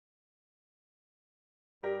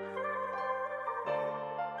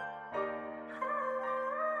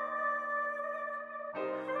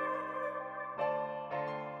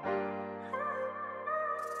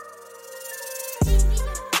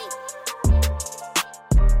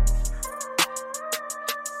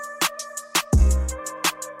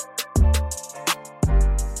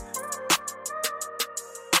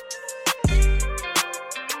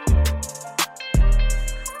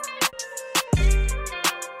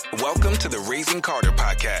Welcome to the Raising Carter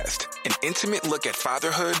podcast, an intimate look at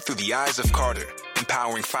fatherhood through the eyes of Carter,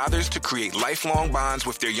 empowering fathers to create lifelong bonds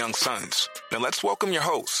with their young sons. Now let's welcome your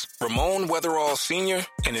hosts, Ramon Weatherall Sr.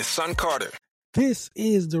 and his son Carter. This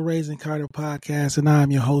is the Raising Carter podcast, and I'm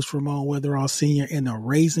your host, Ramon Weatherall Sr. in the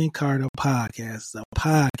Raising Carter podcast, a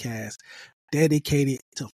podcast dedicated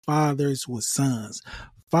to fathers with sons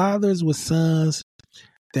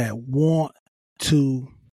that want to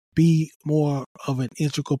be more of an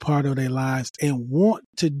integral part of their lives and want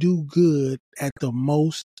to do good at the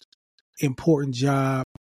most important job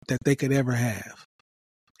that they could ever have.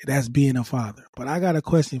 That's being a father. But I got a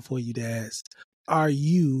question for you, dads. Are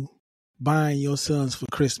you buying your sons for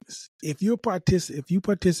Christmas? If you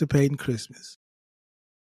participate in Christmas,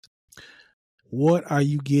 what are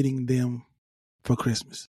you getting them for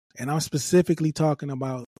Christmas? And I'm specifically talking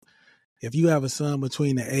about if you have a son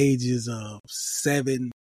between the ages of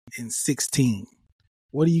 7 and 16,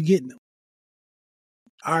 what are you getting them?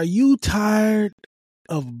 Are you tired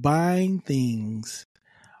of buying things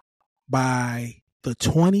by the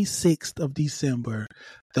 26th of December?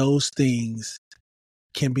 Those things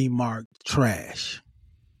can be marked trash.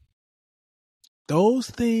 Those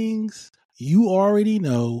things you already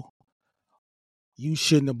know you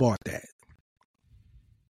shouldn't have bought that.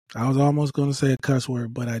 I was almost going to say a cuss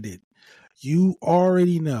word, but I didn't. You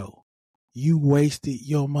already know you wasted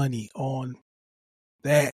your money on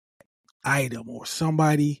that item, or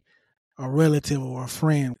somebody, a relative or a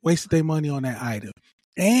friend, wasted their money on that item.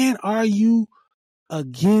 And are you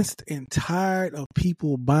against and tired of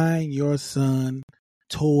people buying your son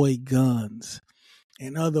toy guns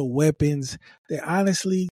and other weapons that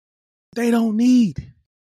honestly they don't need?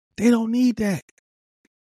 They don't need that.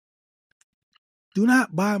 Do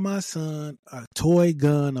not buy my son a toy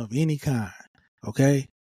gun of any kind, okay?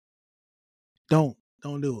 Don't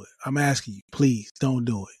do it. I'm asking you, please don't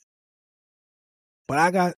do it. But I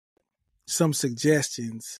got some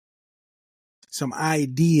suggestions, some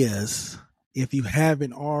ideas. If you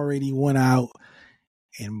haven't already went out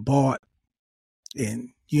and bought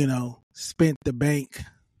and, spent the bank,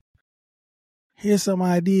 here's some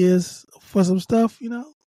ideas for some stuff,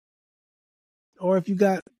 or if you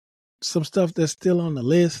got some stuff that's still on the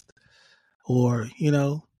list, or,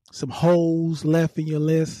 some holes left in your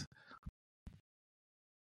list,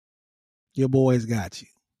 your boys got you.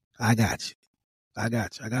 I got you. I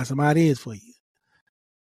got some ideas for you.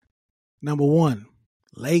 Number one,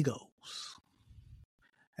 Legos.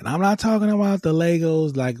 And I'm not talking about the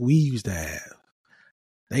Legos like we used to have.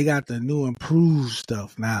 They got the new improved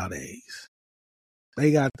stuff nowadays.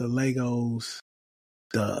 They got the Legos,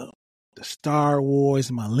 the Star Wars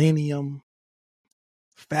Millennium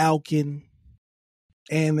Falcon,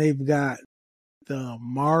 and they've got the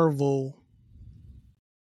Marvel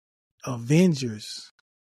Avengers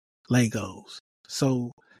Legos.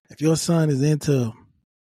 So if your son is into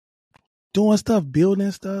doing stuff, building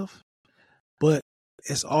stuff, but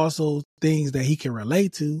it's also things that he can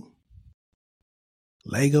relate to,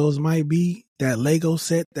 Legos might be that Lego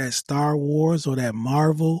set, that Star Wars or that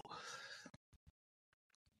Marvel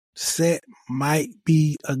set might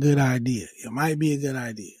be a good idea. It might be a good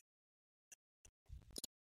idea.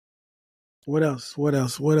 What else? What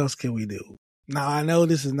else can we do? Now, I know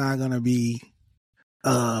this is not going to be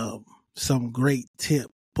some great tip,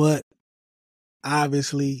 but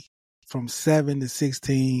obviously from 7 to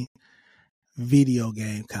 16, video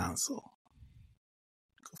game console.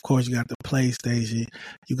 Of course, you got the PlayStation,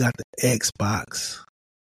 you got the Xbox.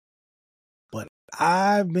 But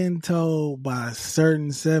I've been told by a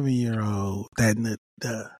certain 7-year-old that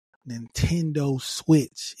the Nintendo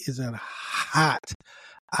Switch is a hot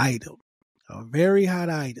item, a very hot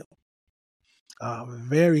item. A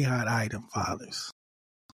very hot item, fathers.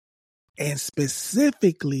 And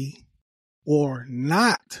specifically, or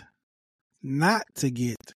not to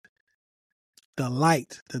get the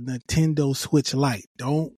light, the Nintendo Switch Lite.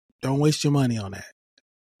 Don't waste your money on that.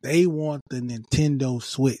 They want the Nintendo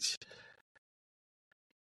Switch,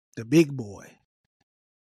 the big boy.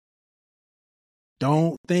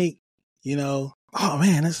 Don't think, oh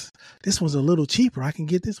man, this one's a little cheaper. I can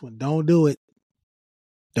get this one. Don't do it.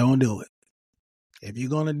 Don't do it. If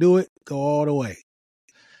you're going to do it, go all the way.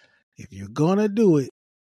 If you're going to do it,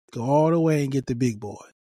 go all the way and get the big boy.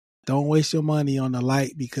 Don't waste your money on the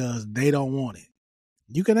light because they don't want it.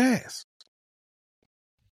 You can ask.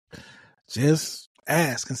 Just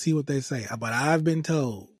ask and see what they say. But I've been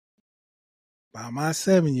told by my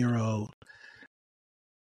 7-year-old,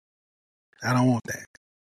 I don't want that.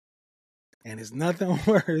 And it's nothing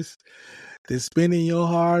worse than spending your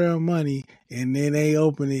hard-earned money and then they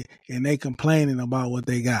open it and they complaining about what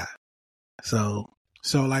they got. So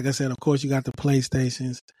So like I said, of course you got the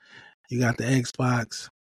PlayStations, you got the Xbox,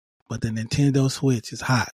 but the Nintendo Switch is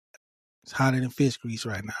hot. It's hotter than fish grease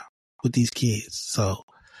right now with these kids. So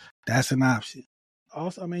that's an option.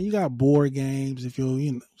 Also, I mean, you got board games if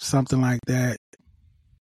you're, something like that.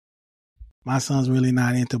 My son's really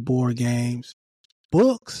not into board games.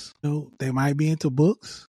 Books, they might be into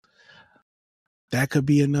books. That could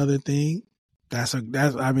be another thing. What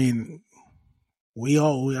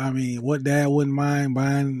dad wouldn't mind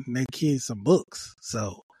buying their kids some books?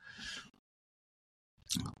 So,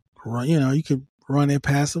 you could run it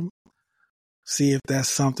past them, see if that's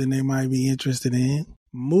something they might be interested in.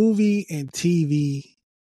 Movie and TV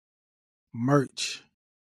merch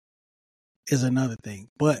is another thing,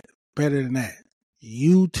 but better than that,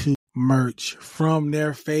 YouTube merch from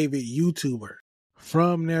their favorite YouTuber.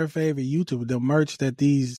 The merch that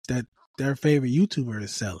their favorite YouTuber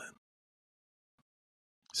is selling.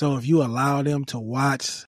 So if you allow them to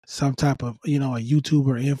watch some type of, a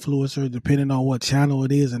YouTuber influencer, depending on what channel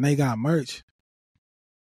it is, and they got merch,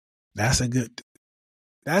 that's an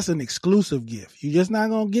exclusive gift. You're just not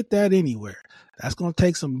going to get that anywhere. That's going to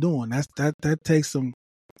take some doing. That takes some,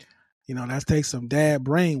 that takes some dad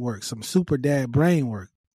brain work, some super dad brain work.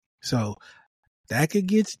 So that could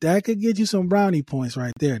get you some brownie points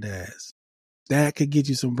right there, dads. That could get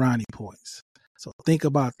you some brownie points. So think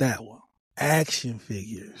about that one. Action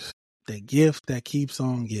figures, the gift that keeps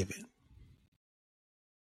on giving.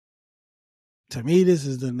 To me, this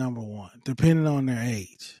is the number one, depending on their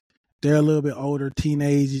age. They're a little bit older,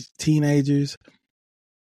 teenagers.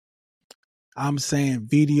 I'm saying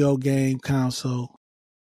video game console,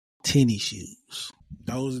 tennis shoes.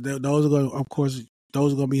 Those are going to, of course,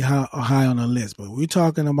 those are going to be high on the list. But we're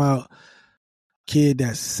talking about kid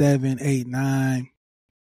that's 7, 8, 9,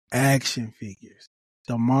 action figures.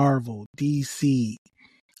 The Marvel, DC,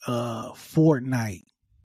 Fortnite,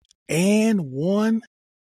 and one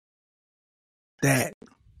that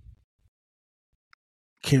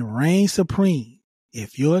can reign supreme.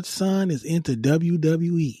 If your son is into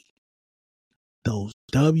WWE, those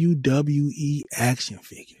WWE action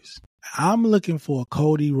figures. I'm looking for a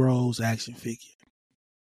Cody Rhodes action figure.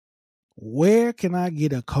 Where can I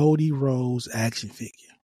get a Cody Rhodes action figure?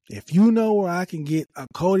 If you know where I can get a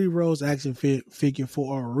Cody Rhodes action figure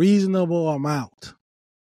for a reasonable amount,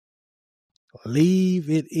 leave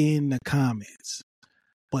it in the comments.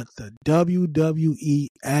 But the WWE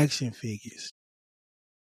action figures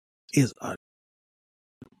is an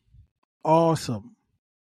awesome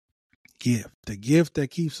gift. The gift that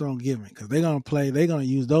keeps on giving, because they're going to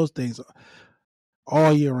use those things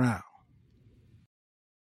all year round.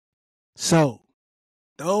 So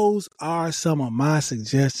those are some of my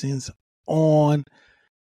suggestions on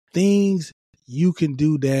things you can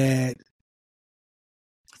do, Dad,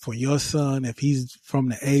 for your son if he's from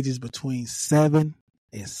the ages between 7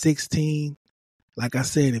 and 16. Like I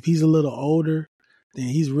said, if he's a little older, then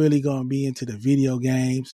he's really going to be into the video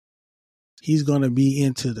games. He's going to be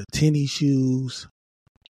into the tennis shoes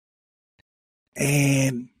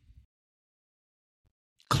and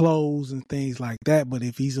clothes and things like that. But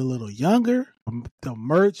if he's a little younger, the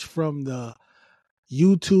merch from the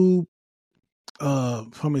YouTube,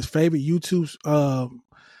 from his favorite YouTube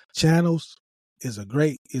channels is a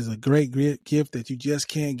great gift that you just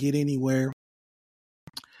can't get anywhere.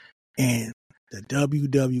 And the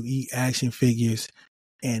WWE action figures,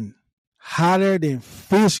 and hotter than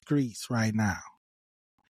fish grease right now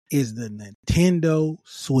is the Nintendo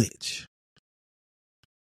Switch.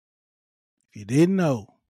 If you didn't know,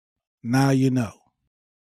 now you know.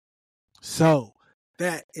 So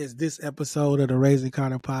that is this episode of the Raising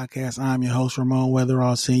Carter Podcast. I'm your host, Ramon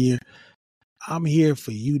Weatherall Sr. I'm here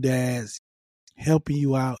for you dads, helping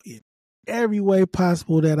you out in every way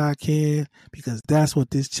possible that I can, because that's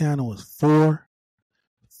what this channel is for.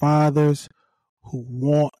 Fathers who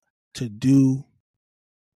want to do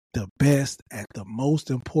the best at the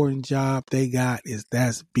most important job they got,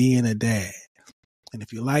 that's being a dad. And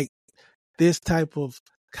if you like this type of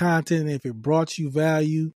content, if it brought you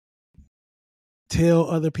value, tell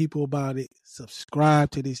other people about it.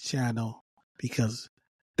 Subscribe to this channel, because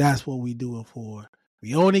that's what we do it for.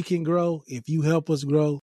 We only can grow if you help us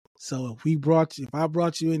grow. So if I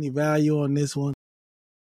brought you any value on this one,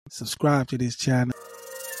 subscribe to this channel.